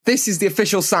This is the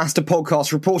official SaaStr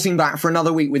podcast reporting back for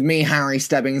another week with me, Harry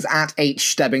Stebbings, at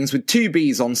Stebbings with 2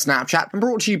 B's on Snapchat, and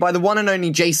brought to you by the one and only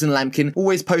Jason Lemkin,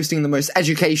 always posting the most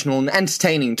educational and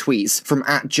entertaining tweets from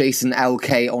at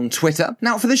JasonLK on Twitter.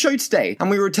 Now for the show today,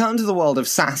 and we return to the world of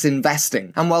SaaS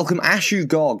investing, and welcome Ashu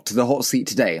Garg to the hot seat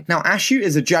today. Now Ashu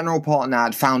is a general partner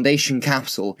at Foundation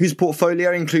Capital, whose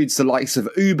portfolio includes the likes of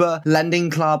Uber,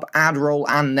 Lending Club, AdRoll,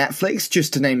 and Netflix,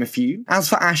 just to name a few. As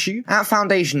for Ashu, at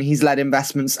Foundation he's led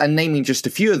investments, and naming just a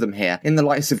few of them here, in the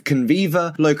likes of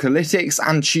Conviva, Localytics,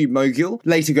 and TubeMogul,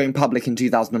 later going public in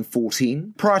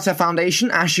 2014. Prior to Foundation,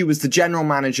 Ashu was the general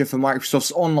manager for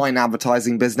Microsoft's online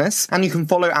advertising business, and you can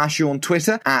follow Ashu on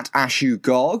Twitter at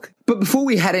AshuGarg. But before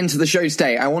we head into the show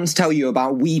today, I want to tell you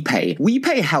about WePay.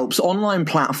 WePay helps online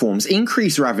platforms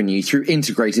increase revenue through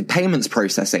integrated payments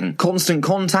processing. Constant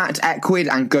Contact, Ecwid,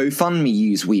 and GoFundMe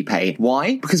use WePay.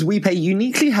 Why? Because WePay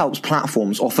uniquely helps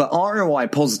platforms offer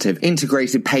ROI-positive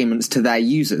integrated payments to their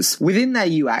users within their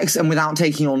UX and without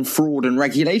taking on fraud and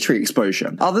regulatory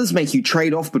exposure. Others make you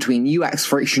trade off between UX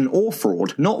friction or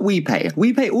fraud, not WePay.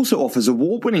 WePay also offers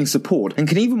award-winning support and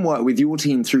can even work with your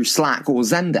team through Slack or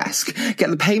Zendesk.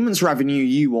 Get the payments revenue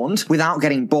you want without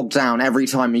getting bogged down every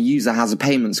time a user has a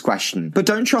payments question. But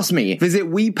don't trust me. Visit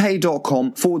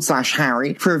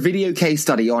WePay.com/Harry for a video case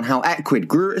study on how Ecwid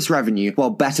grew its revenue while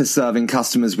better serving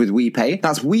customers with WePay.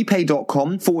 That's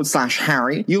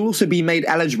WePay.com/Harry. You'll also be made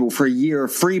eligible for a year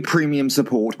of free premium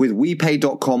support with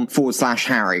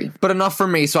WePay.com/Harry. But enough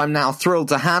from me, so I'm now thrilled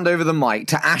to hand over the mic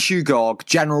to Ashu Garg,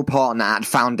 general partner at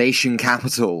Foundation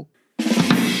Capital.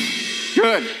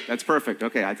 Good. That's perfect.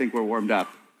 Okay, I think we're warmed up.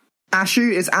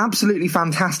 Ashu, it's absolutely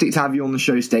fantastic to have you on the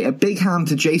show today. A big hand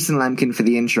to Jason Lemkin for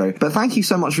the intro, but thank you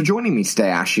so much for joining me today,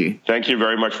 Ashu. Thank you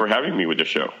very much for having me with the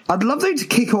show. I'd love though to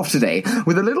kick off today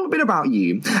with a little bit about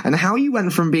you and how you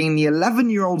went from being the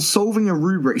 11-year-old solving a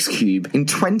Rubik's Cube in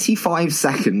 25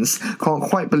 seconds, can't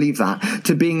quite believe that,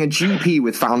 to being a GP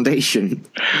with Foundation.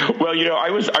 Well,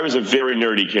 I was a very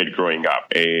nerdy kid growing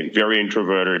up and very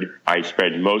introverted. I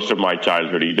spent most of my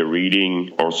childhood either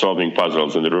reading or solving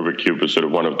puzzles, and the Rubik's Cube was sort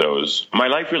of one of those. My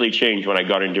life really changed when I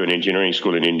got into an engineering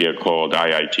school in India called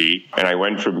IIT, and I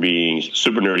went from being a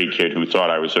super nerdy kid who thought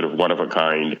I was sort of one of a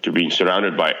kind to being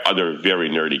surrounded by other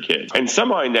very nerdy kids. And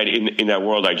somehow in that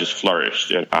world, I just flourished.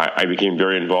 And I became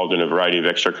very involved in a variety of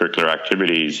extracurricular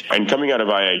activities. And coming out of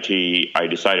IIT, I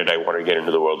decided I wanted to get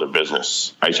into the world of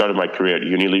business. I started my career at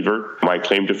Unilever. My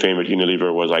claim to fame at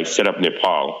Unilever was I set up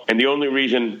Nepal. And the only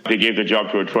reason they gave the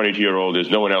job to a 22-year-old is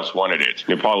no one else wanted it.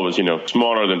 Nepal was,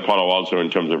 smaller than Palo Alto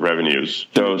in terms of revenues.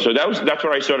 So that's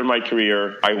where I started my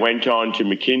career. I went on to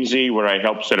McKinsey, where I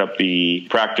helped set up the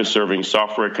practice serving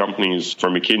software companies for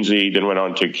McKinsey, then went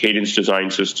on to Cadence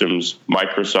Design Systems,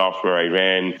 Microsoft, where I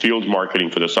ran field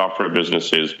marketing for the software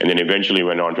businesses, and then eventually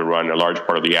went on to run a large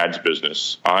part of the ads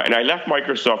business. And I left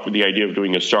Microsoft with the idea of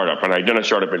doing a startup, and I'd done a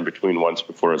startup in between once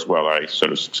before as well. I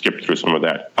sort of skipped through some of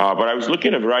that. But I was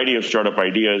looking at a variety of startup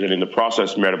ideas, and in the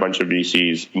process met a bunch of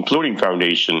VCs, including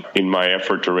Foundation, in my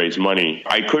effort to raise money.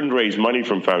 I couldn't raise money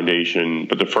from Foundation,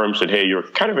 but the firm said, hey, you're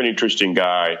kind of an interesting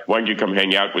guy. Why don't you come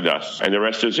hang out with us? And the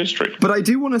rest is history. But I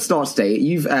do want to start today.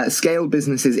 You've scaled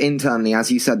businesses internally,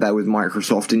 as you said there, with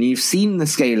Microsoft, and you've seen the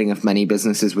scaling of many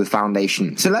businesses with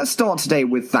Foundation. So let's start today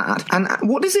with that. And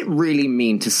what does it really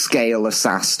mean to scale a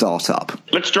SaaS startup?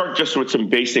 Let's start just with some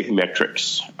basic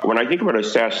metrics. When I think about a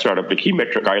SaaS startup, the key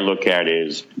metric I look at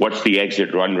is what's the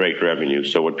exit run rate revenue,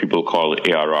 so what people call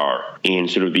ARR. And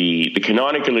sort of the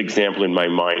canonical example in my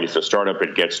mind is a startup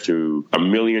that gets to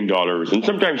 $1 million. And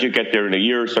sometimes you get there in a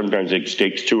year, sometimes it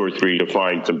takes 2 or 3 to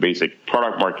find some basic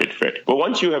product market fit. But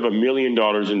once you have $1 million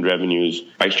in revenues,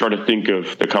 I start to think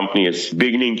of the company as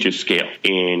beginning to scale.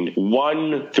 And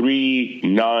 1, 3,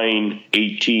 9,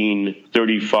 18,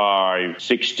 35,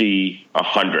 60,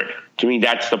 100. To me,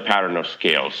 that's the pattern of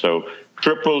scale. So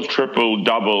triple,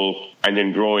 double, and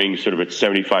then growing sort of at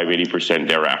 75-80%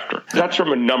 thereafter. That's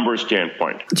from a number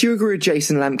standpoint. Do you agree with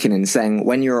Jason Lemkin in saying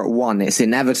when you're at 1, it's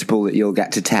inevitable that you'll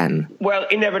get to 10? Well,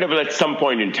 inevitable at some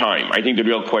point in time. I think the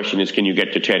real question is, can you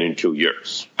get to 10 in 2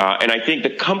 years? And I think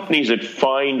the companies that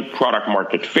find product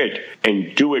market fit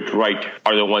and do it right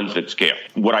are the ones that scale.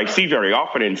 What I see very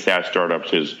often in SaaS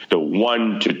startups is the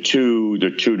 1 to 2, the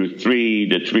 2 to 3,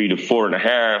 the 3 to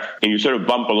 4.5, and you sort of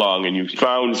bump along and you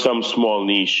found some small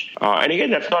niche. And again,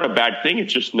 that's not a bad bad thing.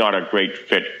 It's just not a great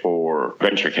fit for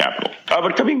venture capital.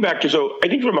 But coming back to, so I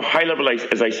think from a high level,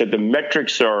 as I said, the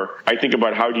metrics are, I think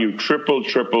about how do you triple,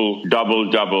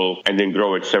 double, and then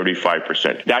grow at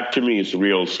 75%. That to me is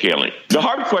real scaling. The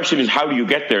hard question is how do you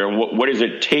get there and what does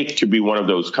it take to be one of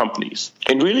those companies?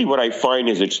 And really what I find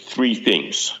is it's three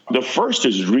things. The first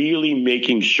is really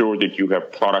making sure that you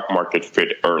have product market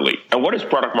fit early. And what does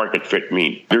product market fit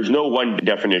mean? There's no one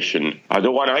definition.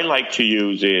 The one I like to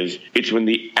use is it's when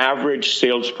the average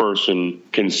salesperson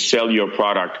can sell your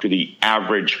product to the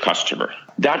average customer.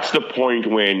 That's the point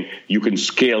when you can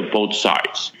scale both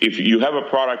sides. If you have a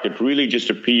product that really just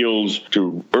appeals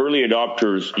to early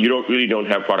adopters, you don't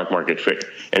have product market fit.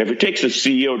 And if it takes a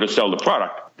CEO to sell the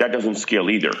product, that doesn't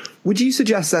scale either. Would you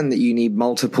suggest then that you need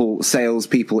multiple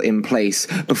salespeople in place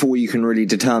before you can really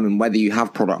determine whether you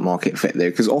have product market fit though?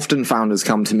 Because often founders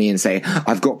come to me and say,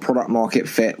 I've got product market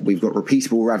fit, we've got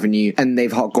repeatable revenue, and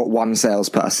they've got one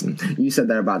salesperson. You said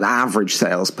there about the average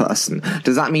salesperson.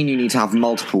 Does that mean you need to have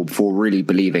multiple before really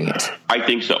believing it? I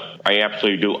think so. I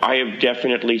absolutely do. I have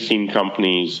definitely seen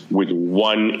companies with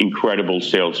one incredible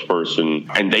salesperson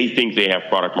and they think they have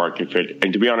product market fit.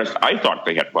 And to be honest, I thought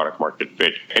they had product market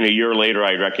fit. And a year later,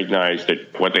 I recognized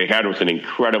that what they had was an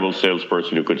incredible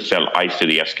salesperson who could sell ice to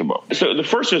the Eskimo. So the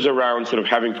first is around sort of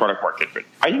having product market fit.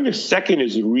 I think the second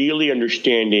is really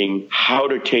understanding how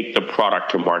to take the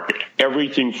product to market.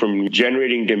 Everything from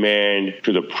generating demand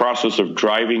to the process of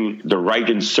driving the right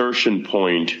insertion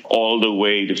point all the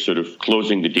way to sort of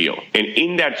closing the deal. And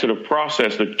in that sort of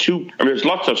process, there's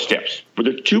lots of steps, but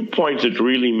the 2 points that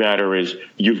really matter is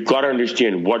you've got to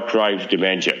understand what drives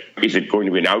demand gen. Is it going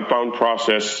to be an outbound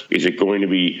process? Is it going to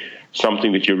be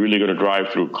something that you're really going to drive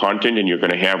through content and you're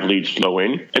going to have leads flow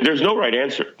in? And there's no right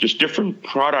answer. Just different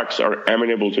products are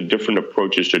amenable to different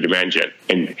approaches to demand gen.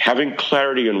 And having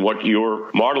clarity on what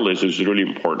your model is really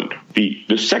important.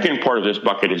 The second part of this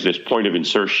bucket is this point of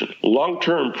insertion.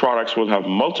 Long-term products will have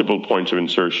multiple points of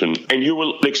insertion and you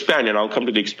will expand. And I'll come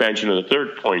to the expansion in the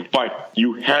third point. But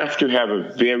you have to have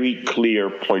a very clear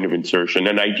point of insertion.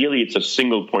 And ideally, it's a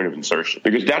single point of insertion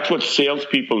because that's what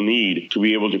salespeople need to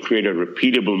be able to create a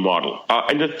repeatable model.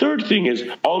 And the third thing is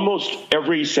almost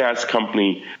every SaaS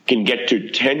company can get to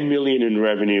 10 million in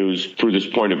revenues through this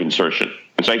point of insertion.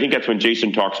 And so I think that's when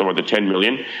Jason talks about the 10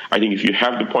 million. I think if you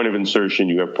have the point of insertion,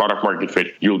 you have product market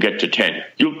fit, you'll get to 10.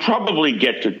 You'll probably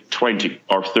get to 20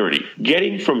 or 30.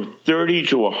 Getting from 30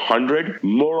 to 100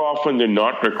 more often than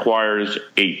not requires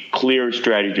a clear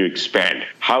strategy to expand.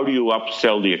 How do you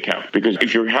upsell the account? Because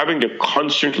if you're having to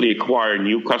constantly acquire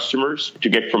new customers to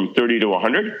get from 30 to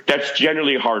 100, that's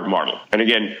generally a hard model. And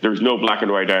again, there's no black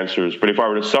and white answers. But if I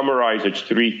were to summarize, it's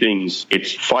three things.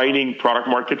 It's finding product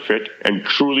market fit and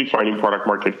truly finding product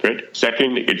market fit.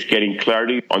 Second, it's getting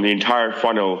clarity on the entire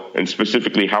funnel and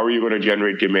specifically how are you going to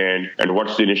generate demand and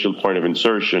what's the initial point of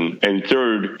insertion. And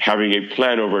third, having a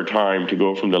plan over time to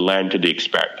go from the land to the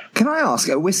expand. Can I ask,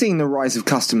 we're seeing the rise of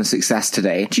customer success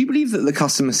today. Do you believe that the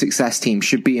customer success team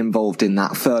should be involved in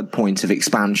that third point of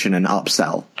expansion and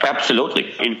upsell?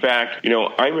 Absolutely. In fact,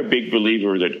 I'm a big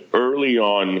believer that early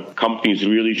on, companies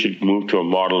really should move to a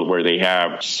model where they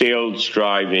have sales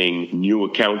driving new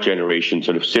account generation.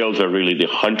 Sort of sales are really the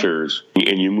hunters,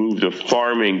 and you move the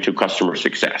farming to customer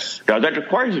success. Now, that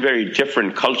requires a very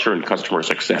different culture in customer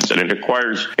success, and it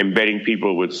requires embedding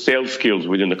people with sales skills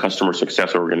within the customer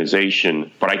success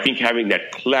organization. But I think having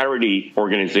that clarity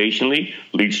organizationally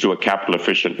leads to a capital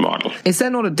efficient model. Is there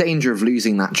not a danger of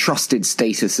losing that trusted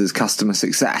status as customer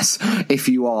success if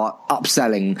you are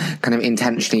upselling, kind of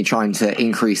intentionally trying to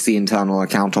increase the internal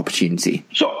account opportunity?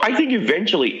 So I think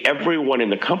eventually everyone in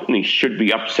the company should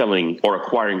be upselling or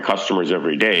acquiring customers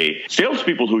every day.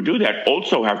 Salespeople who do that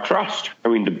also have trust. I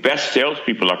mean, the best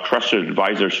salespeople are trusted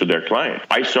advisors to their client.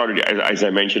 I started, as I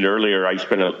mentioned earlier, I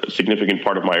spent a significant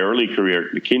part of my early career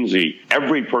at McKinsey.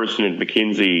 Every person at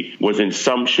McKinsey was in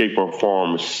some shape or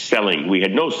form selling. We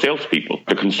had no salespeople.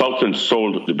 The consultants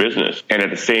sold the business. And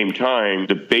at the same time,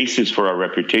 the basis for our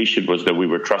reputation was that we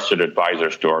were trusted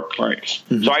advisors to our clients.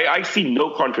 Mm-hmm. So I see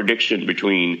no contradiction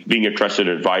between being a trusted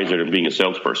advisor and being a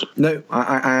salesperson. No,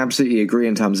 I absolutely agree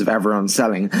in terms of everyone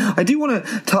selling. I do want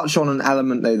to touch on an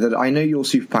element, though, that I know you're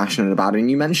super passionate about,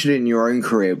 and you mentioned in your own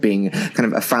career being kind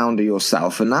of a founder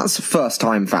yourself, and that's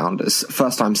first-time founders,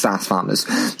 first-time SaaS founders.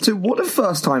 So what do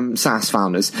first-time SaaS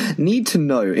founders need to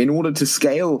know in order to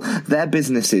scale their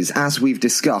businesses as we've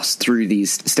discussed through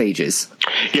these stages?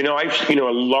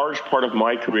 A large part of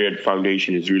my career at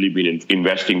Foundation has really been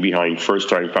investing behind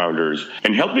first-time founders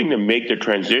and helping them make the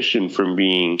transition from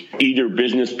being either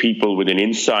business people with an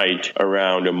insight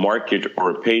around a market market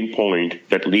or a pain point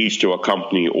that leads to a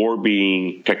company, or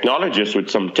being technologists with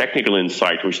some technical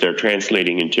insight, which they're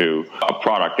translating into a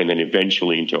product and then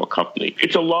eventually into a company.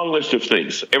 It's a long list of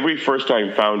things. Every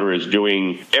first-time founder is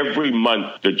doing, every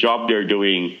month, the job they're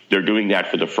doing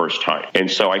that for the first time. And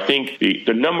so I think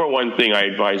the number one thing I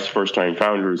advise first-time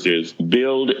founders is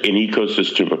build an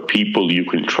ecosystem of people you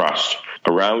can trust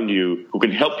around you who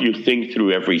can help you think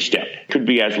through every step. It could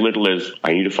be as little as,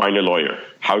 I need to find a lawyer.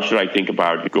 How should I think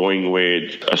about going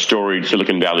with a storied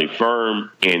Silicon Valley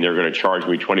firm and they're going to charge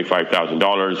me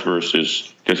 $25,000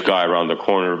 versus this guy around the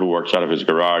corner who works out of his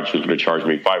garage who's going to charge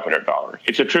me $500?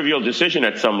 It's a trivial decision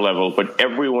at some level, but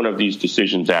every one of these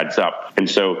decisions adds up. And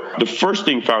so the first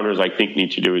thing founders, I think,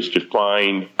 need to do is to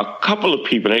find a couple of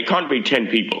people, and it can't be 10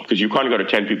 people because you can't go to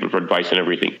 10 people for advice and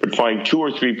everything, but find 2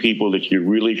 or 3 people that you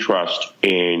really trust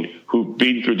and who've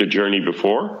been through the journey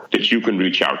before that you can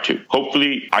reach out to.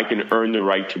 Hopefully, I can earn the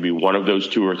right to be one of those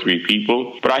 2 or 3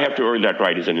 people, but I have to earn that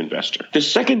right as an investor. The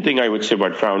second thing I would say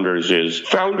about founders is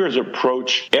founders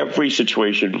approach every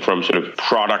situation from sort of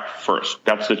product first.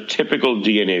 That's the typical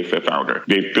DNA of a founder.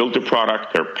 They've built a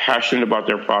product, they're passionate about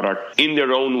their product. In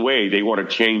their own way, they want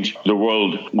to change the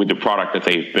world with the product that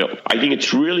they've built. I think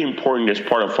it's really important as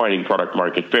part of finding product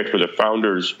market fit for the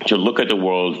founders to look at the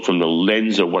world from the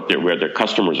lens of where their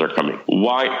customers are coming.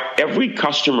 Why every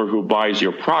customer who buys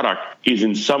your product is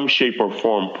in some shape or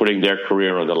form putting their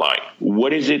career on the line.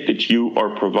 What is it that you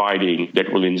are providing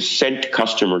that will incent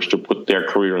customers to put their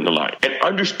career on the line? And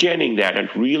understanding that and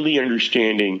really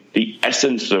understanding the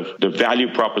essence of the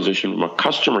value proposition from a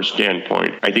customer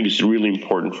standpoint, I think is really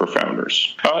important for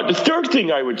founders. The third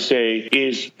thing I would say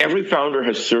is every founder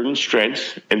has certain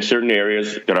strengths and certain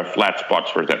areas that are flat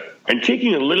spots for them. And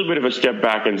taking a little bit of a step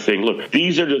back and saying, look,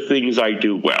 these are the things I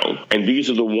do well, and these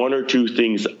are the 1 or 2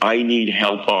 things I need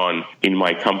help on in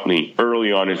my company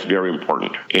early on is very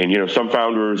important. And, some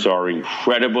founders are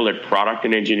incredible at product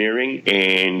and engineering,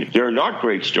 and they're not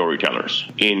great storytellers.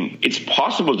 And it's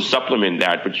possible to supplement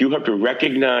that, but you have to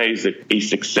recognize that a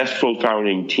successful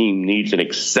founding team needs an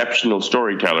exceptional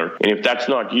storyteller. And if that's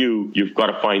not you, you've got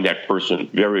to find that person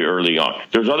very early on.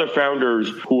 There's other founders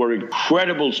who are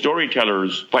incredible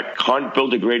storytellers, but can't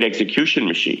build a great execution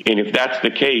machine. And if that's the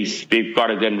case, they've got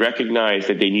to then recognize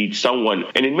that they need someone.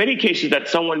 And in many cases, that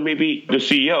someone may be the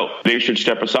CEO. They should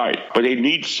step aside. But they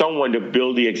need someone to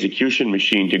build the execution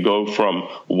machine to go from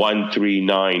 1, 3,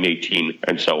 9, 18,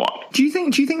 and so on. Do you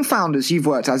think founders, you've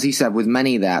worked, as you said, with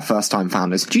many there, first-time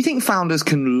founders, do you think founders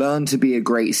can learn to be a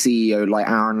great CEO like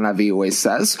Aaron Levy always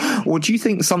says? Or do you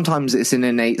think sometimes it's an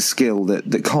innate skill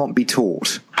that can't be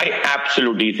taught? I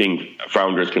absolutely think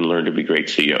founders can learn to be great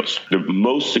CEOs. The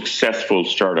most successful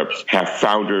startups have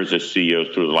founders as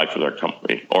CEOs through the life of their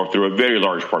company, or through a very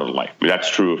large part of the life. I mean, that's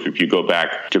true if you go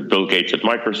back to Bill Gates at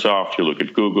Microsoft, you look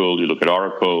at Google, you look at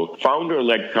Oracle.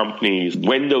 Founder-led companies,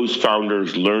 when those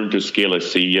founders learn to scale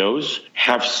as CEOs,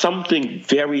 have something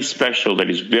very special that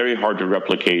is very hard to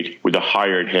replicate with a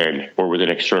hired hand or with an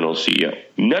external CEO.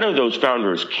 None of those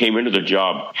founders came into the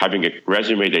job having a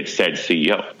resume that said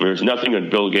CEO. There's nothing on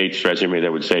Bill Gates' resume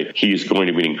that would say he's going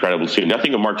to be an incredible CEO.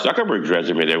 Nothing on Mark Zuckerberg's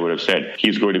resume that would have said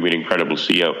he's going to be an incredible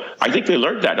CEO. I think they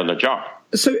learned that on the job.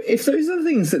 So if those are the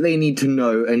things that they need to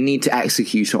know and need to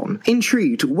execute on,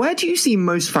 intrigued, where do you see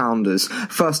most founders,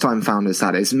 first-time founders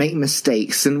that is, make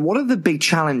mistakes, and what are the big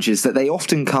challenges that they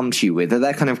often come to you with? Are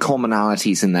there kind of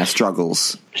commonalities in their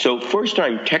struggles? So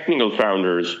first-time technical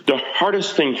founders, the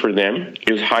hardest thing for them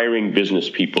is hiring business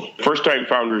people. First-time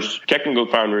founders, technical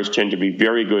founders tend to be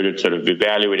very good at sort of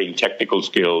evaluating technical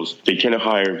skills. They tend to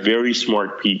hire very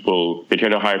smart people. They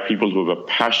tend to hire people who have a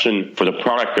passion for the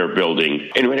product they're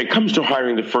building. And when it comes to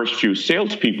hiring the first few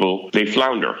salespeople, they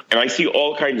flounder. And I see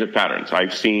all kinds of patterns.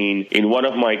 I've seen in one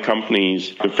of my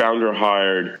companies, the founder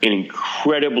hired an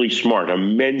incredibly smart, a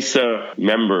Mensa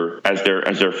member as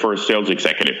their first sales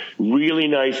executive. Really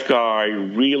nice guy,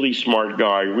 really smart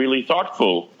guy, really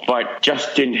thoughtful, but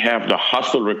just didn't have the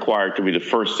hustle required to be the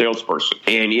first salesperson.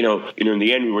 And, in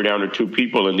the end, we were down to 2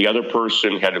 people, and the other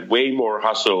person had way more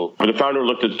hustle. But the founder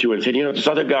looked at the 2 and said, this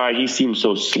other guy, he seems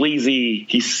so sleazy.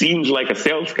 He seems like a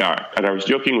sales guy. And I was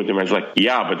joking with him. I was like,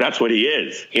 yeah, but that's what he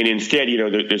is. And instead,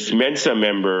 this Mensa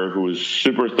member who was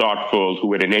super thoughtful,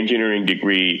 who had an engineering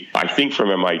degree, I think from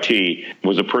MIT,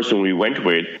 was the person we went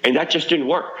with. And that just didn't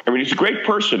work. I mean, he's a great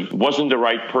person. Wasn't the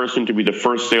right person to be the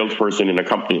first salesperson in a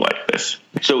company like this.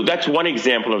 So that's one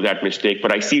example of that mistake,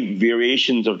 but I see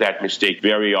variations of that mistake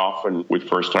very often with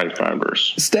first-time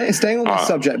founders. Staying on this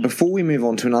subject, before we move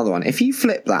on to another one, if you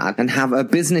flip that and have a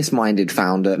business-minded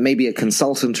founder, maybe a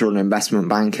consultant or an investment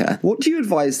banker, what do you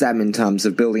advise them in terms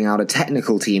of building out a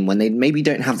technical team when they maybe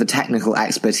don't have the technical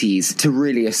expertise to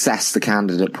really assess the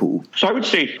candidate pool? So I would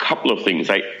say a couple of things.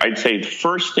 I'd say the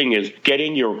first thing is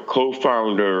getting your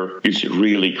co-founder is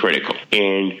really critical.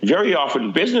 And very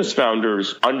often business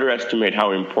founders underestimate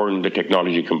how important the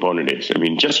technology component is. I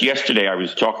mean, just yesterday I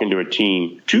was talking to a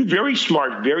team, two very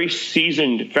smart, very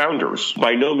seasoned founders,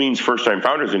 by no means first-time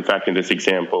founders, in fact, in this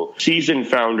example, seasoned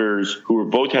founders who were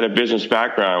both had a business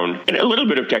background and a little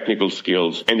bit of technical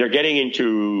skills, and they're getting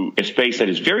into a space that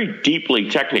is very deeply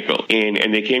technical.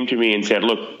 And they came to me and said,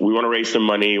 look, we want to raise some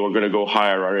money, we're going to go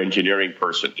hire our engineering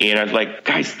person. And I was like,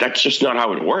 guys, that's just not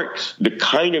how it works. The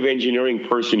kind of engineering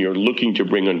person you're looking to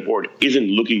bring on board isn't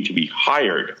looking to be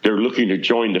hired. They're looking to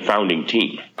join the founding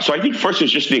team. So I think first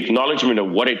is just the acknowledgement of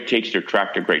what it takes to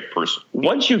attract a great person.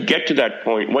 Once you get to that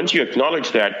point, once you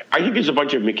acknowledge that, I think there's a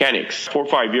bunch of mechanics. 4 or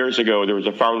 5 years ago, there was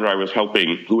a founder I was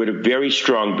helping who had a very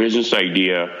strong business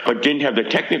idea, but didn't have the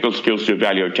technical skills to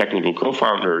evaluate technical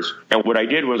co-founders. And what I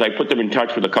did was I put them in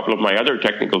touch with a couple of my other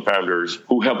technical founders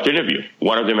who helped interview.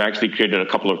 One of them actually created a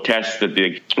couple of tests that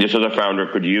this other founder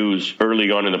could use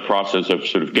early on in the process of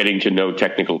sort of getting to know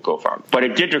technical co-founders. But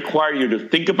it did require you to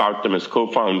think about them as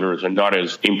co-founders and not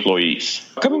as employees.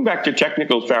 Coming back to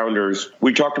technical founders,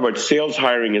 we talked about sales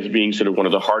hiring as being sort of one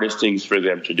of the hardest things for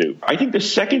them to do. I think the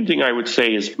second thing I would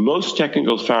say is most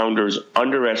technical founders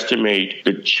underestimate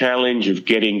the challenge of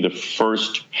getting the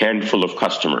first handful of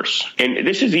customers. And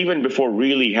this is even before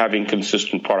really having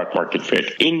consistent product market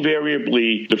fit.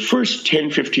 Invariably, the first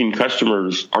 10, 15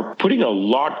 customers are putting a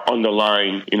lot on the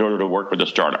line in order to work with a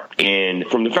startup. And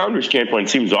from the founder's standpoint,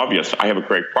 it seems obvious. I have a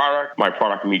great product. My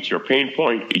product meets your pain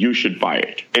point. You should buy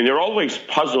it. And they're always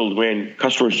puzzled when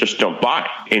customers just don't buy.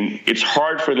 And it's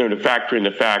hard for them to factor in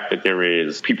the fact that there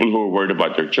is people who are worried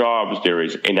about their jobs. There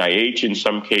is NIH in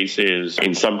some cases.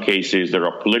 In some cases, there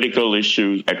are political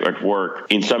issues at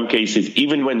work. In some cases,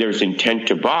 even when there's intent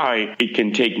to buy, it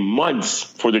can take months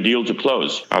for the deal to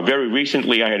close. Very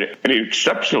recently, I had an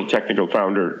exceptional technical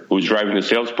founder who was driving the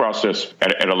sales process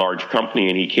at a large company,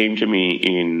 and he came to me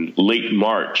in late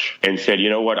March and said, you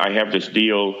know what, I have this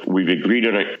deal, we've agreed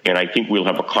on it, and I think we'll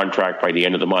have a contract by the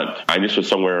end of the month. And this was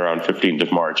somewhere around 15th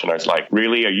of March. And I was like,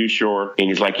 really, are you sure? And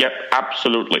he's like, yep,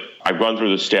 absolutely. I've gone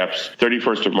through the steps.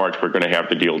 31st of March, we're going to have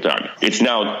the deal done. It's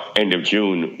now end of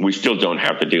June. We still don't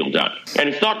have the deal done. And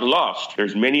it's not lost.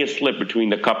 There's many a slip between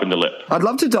the cup and the lip. I'd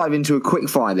love to dive into a quick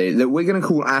fire that we're going to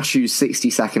call Ashu's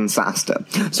 60-second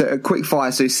SaaStr. So a quick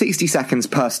fire, so 60 seconds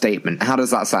per statement. How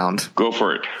does that sound? Go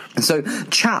for it. So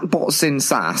chatbots in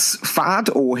SaaS, fad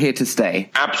or here to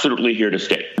stay? Absolutely here to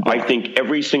stay. I think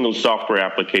every single software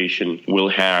application will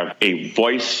have a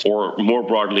voice or more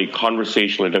broadly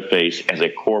conversational interface as a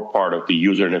core part of the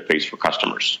user interface for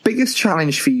customers. Biggest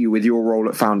challenge for you with your role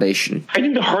at Foundation? I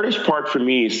think the hardest part for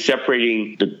me is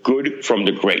separating the good from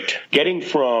the great. Getting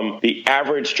from the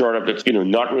average startup that's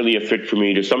not really a fit for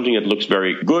me to something that looks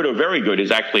very good or very good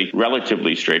is actually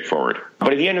relatively straightforward.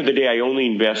 But at the end of the day, I only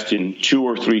invest in 2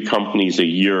 or 3 companies a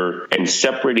year, and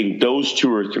separating those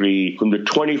 2 or 3 from the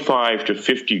 25 to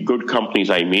 50 good companies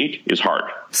I meet is hard.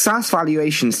 SaaS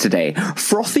valuations today,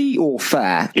 frothy or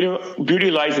fair?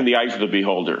 Beauty lies in the eyes of the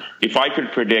beholder. If I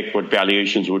could predict what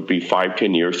valuations would be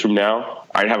 5-10 years from now,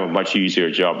 I'd have a much easier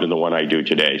job than the one I do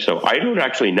today. So I don't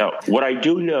actually know. What I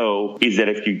do know is that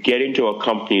if you get into a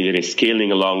company that is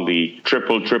scaling along the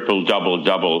triple,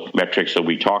 double metrics that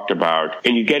we talked about,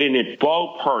 and you get in it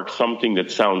ballpark something that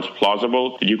sounds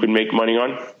plausible that you can make money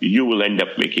on, you will end up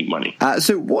making money.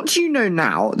 So what do you know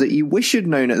now that you wish you'd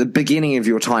known at the beginning of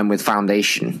your time with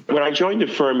Foundation? When I joined the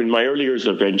firm in my early years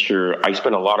of venture, I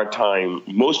spent a lot of time,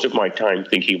 most of my time,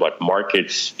 thinking about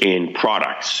markets and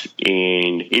products.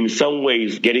 And in some ways,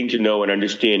 getting to know and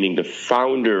understanding the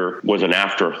founder was an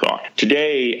afterthought.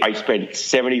 Today, I spend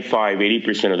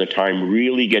 75-80% of the time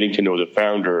really getting to know the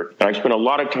founder. And I spent a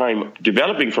lot of time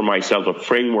developing for myself a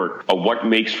framework of what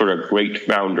makes for a great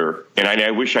founder. And I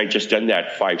wish I'd just done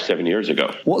that 5-7 years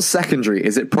ago. What's secondary?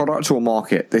 Is it product or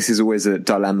market? This is always a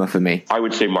dilemma for me. I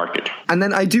would say market. And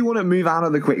then I do want to move out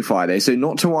of the quickfire though, so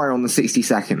not to worry on the 60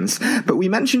 seconds. But we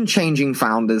mentioned changing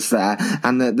founders there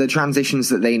and the transitions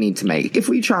that they need to make. If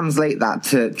we translate that that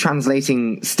to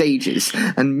translating stages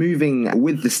and moving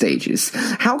with the stages,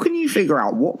 how can you figure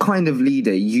out what kind of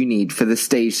leader you need for the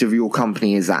stage of your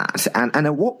company is at? And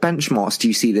at what benchmarks do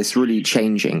you see this really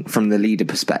changing from the leader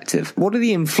perspective? What are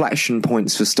the inflection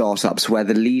points for startups where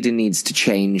the leader needs to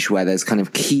change, where there's kind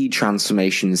of key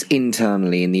transformations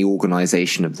internally in the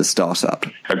organization of the startup?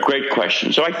 A great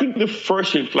question. So I think the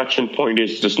first inflection point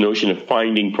is this notion of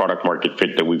finding product market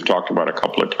fit that we've talked about a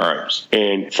couple of times.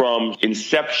 And from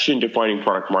inception to finding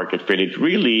product market fit, it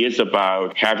really is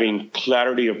about having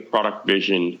clarity of product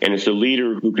vision. And it's a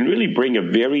leader who can really bring a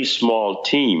very small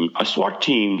team, a SWAT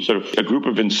team, sort of a group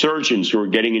of insurgents who are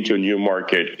getting into a new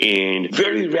market and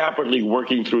very rapidly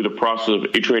working through the process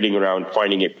of iterating around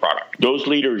finding a product. Those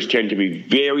leaders tend to be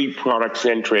very product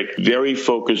centric, very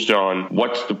focused on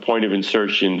what's the point of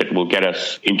insertion that will get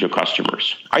us into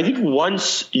customers. I think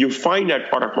once you find that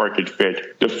product market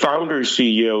fit, the founders,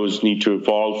 CEOs need to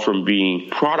evolve from being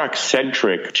product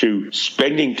centric to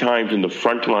spending time in the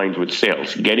front lines with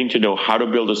sales, getting to know how to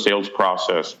build a sales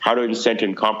process, how to incent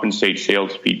and compensate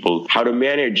salespeople, how to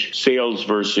manage sales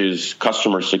versus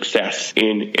customer success.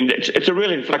 And it's a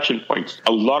real inflection point.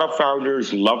 A lot of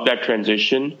founders love that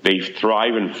transition. They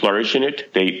thrive and flourish in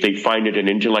it. They find it an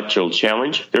intellectual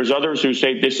challenge. There's others who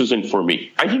say, this isn't for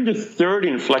me. I think the third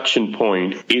inflection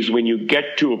point is when you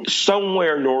get to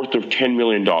somewhere north of $10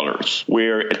 million,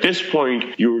 where at this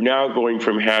point, you're now going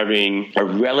from having a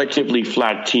relatively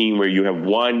flat team where you have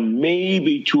one,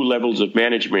 maybe two levels of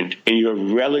management, and you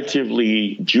have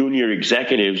relatively junior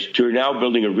executives to you're now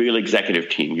building a real executive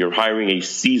team. You're hiring a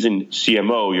seasoned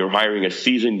CMO, you're hiring a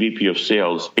seasoned VP of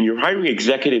sales, and you're hiring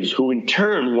executives who in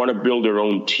turn want to build their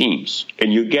own teams.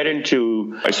 And you get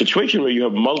into a situation where you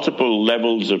have multiple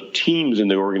levels of teams in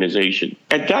the organization.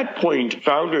 At that point,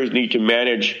 founders need to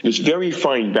manage this very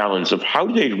fine balance of how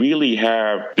do they really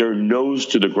have their nose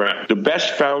to the ground. The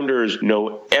best founders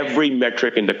know every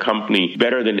metric in the company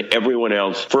better than everyone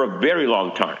else for a very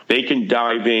long time. They can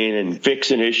dive in and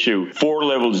fix an issue 4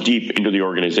 levels deep into the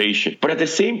organization. But at the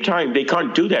same time, they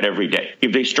can't do that every day.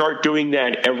 If they start doing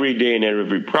that every day and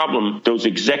every problem, those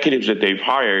executives that they've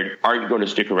hired aren't going to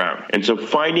stick around. And so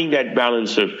finding that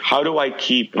balance of how do I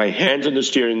keep my hands on the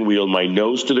steering wheel, my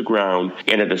nose to the ground,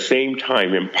 and at the same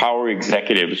time empower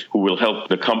executives who will help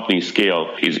the company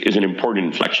scale is an important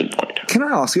inflection point. Can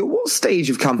I ask you, at what stage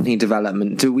of company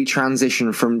development do we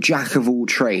transition from jack of all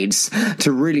trades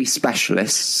to really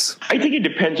specialists? I think it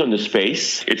depends on the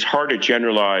space. It's hard to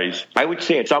generalize. I would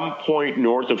say at some point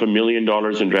north of $1 million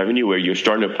in revenue where you're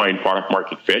starting to find product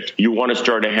market fit, you want to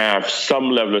start to have some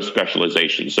level of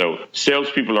specialization. So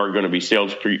salespeople are going to be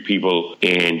salespeople,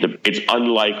 and it's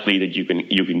unlikely that you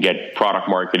can get product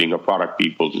marketing or product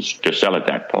people to sell at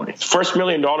that point. First $1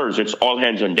 million, it's all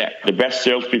hands on deck. The best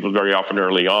salespeople very often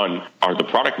early on are the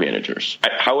product managers.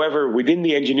 However, within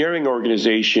the engineering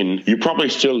organization, you probably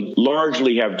still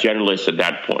largely have generalists at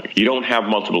that point. You don't have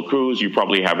multiple crews. You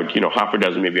probably have half a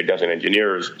dozen, maybe a dozen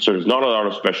engineers. So there's not a lot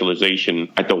of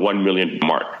specialization at the 1 million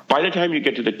mark. By the time you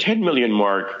get to the 10 million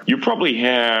mark, you probably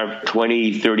have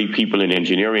 20, 30 people in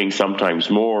engineering, sometimes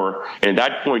more. And at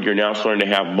that point, you're now starting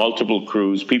to have multiple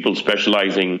crews, people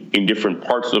specializing in different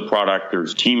parts of the product. Their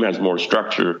team has more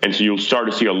structure. And so you'll start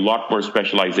to see a lot more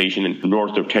specialization in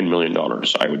north of $10 million,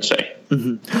 I would say.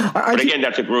 Mm-hmm. But again,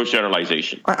 that's a gross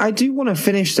generalization. I do want to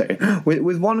finish, though,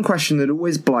 with one question that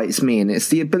always blights me, and it's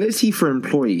the ability for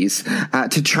employees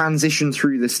to transition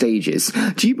through the stages.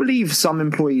 Do you believe some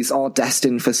employees are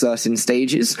destined for certain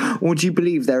stages, or do you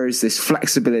believe there is this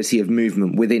flexibility of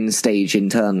movement within stage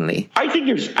internally? I think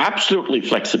there's absolutely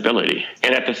flexibility.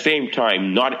 And at the same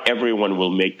time, not everyone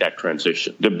will make that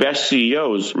transition. The best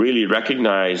CEOs really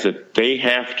recognize that they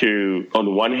have to, on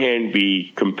the one hand,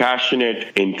 be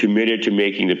compassionate and committed to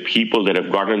making the people that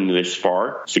have gotten this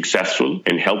far successful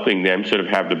and helping them sort of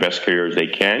have the best careers they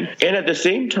can. And at the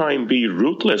same time, be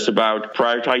ruthless about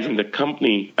prioritizing the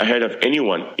company ahead of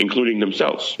anyone, including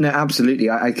themselves. No,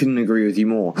 absolutely. I couldn't agree with you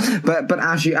more. But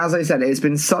Ashu, as I said, it's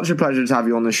been such a pleasure to have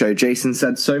you on the show. Jason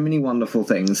said so many wonderful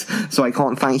things, so I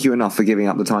can't thank you enough for giving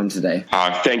up the time today.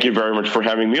 Thank you very much for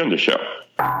having me on the show.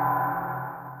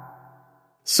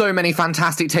 So many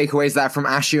fantastic takeaways there from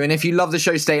Ashu, and if you love the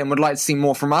show today and would like to see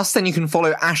more from us, then you can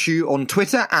follow Ashu on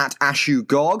Twitter at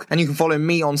AshuGog, and you can follow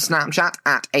me on Snapchat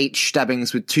at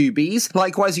HStebbings with 2 Bs.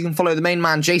 Likewise, you can follow the main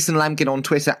man Jason Lemkin on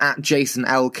Twitter at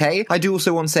JasonLK. I do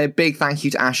also want to say a big thank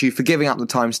you to Ashu for giving up the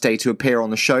time today to appear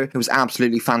on the show. It was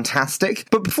absolutely fantastic.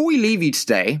 But before we leave you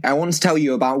today, I want to tell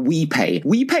you about WePay.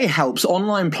 WePay helps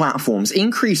online platforms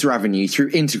increase revenue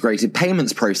through integrated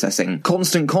payments processing.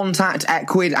 Constant Contact,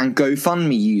 Equid, and GoFundMe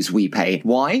me use WePay.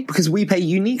 Why? Because WePay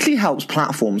uniquely helps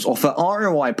platforms offer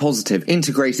ROI-positive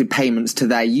integrated payments to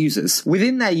their users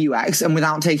within their UX and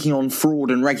without taking on fraud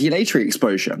and regulatory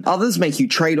exposure. Others make you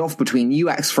trade off between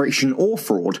UX friction or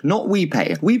fraud, not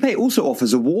WePay. WePay also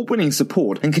offers award-winning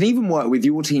support and can even work with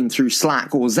your team through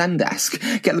Slack or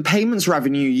Zendesk. Get the payments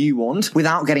revenue you want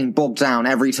without getting bogged down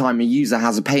every time a user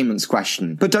has a payments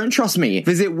question. But don't trust me.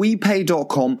 Visit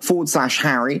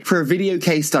WePay.com/Harry for a video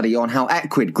case study on how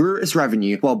Equid grew its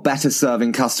revenue while better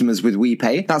serving customers with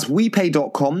WePay. That's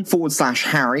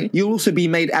WePay.com/Harry. You'll also be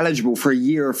made eligible for a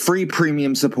year of free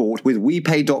premium support with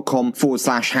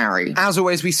WePay.com/Harry. As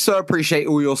always, we so appreciate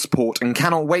all your support and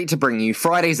cannot wait to bring you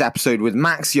Friday's episode with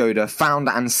Max Yoder,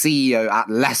 founder and CEO at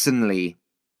Lessonly.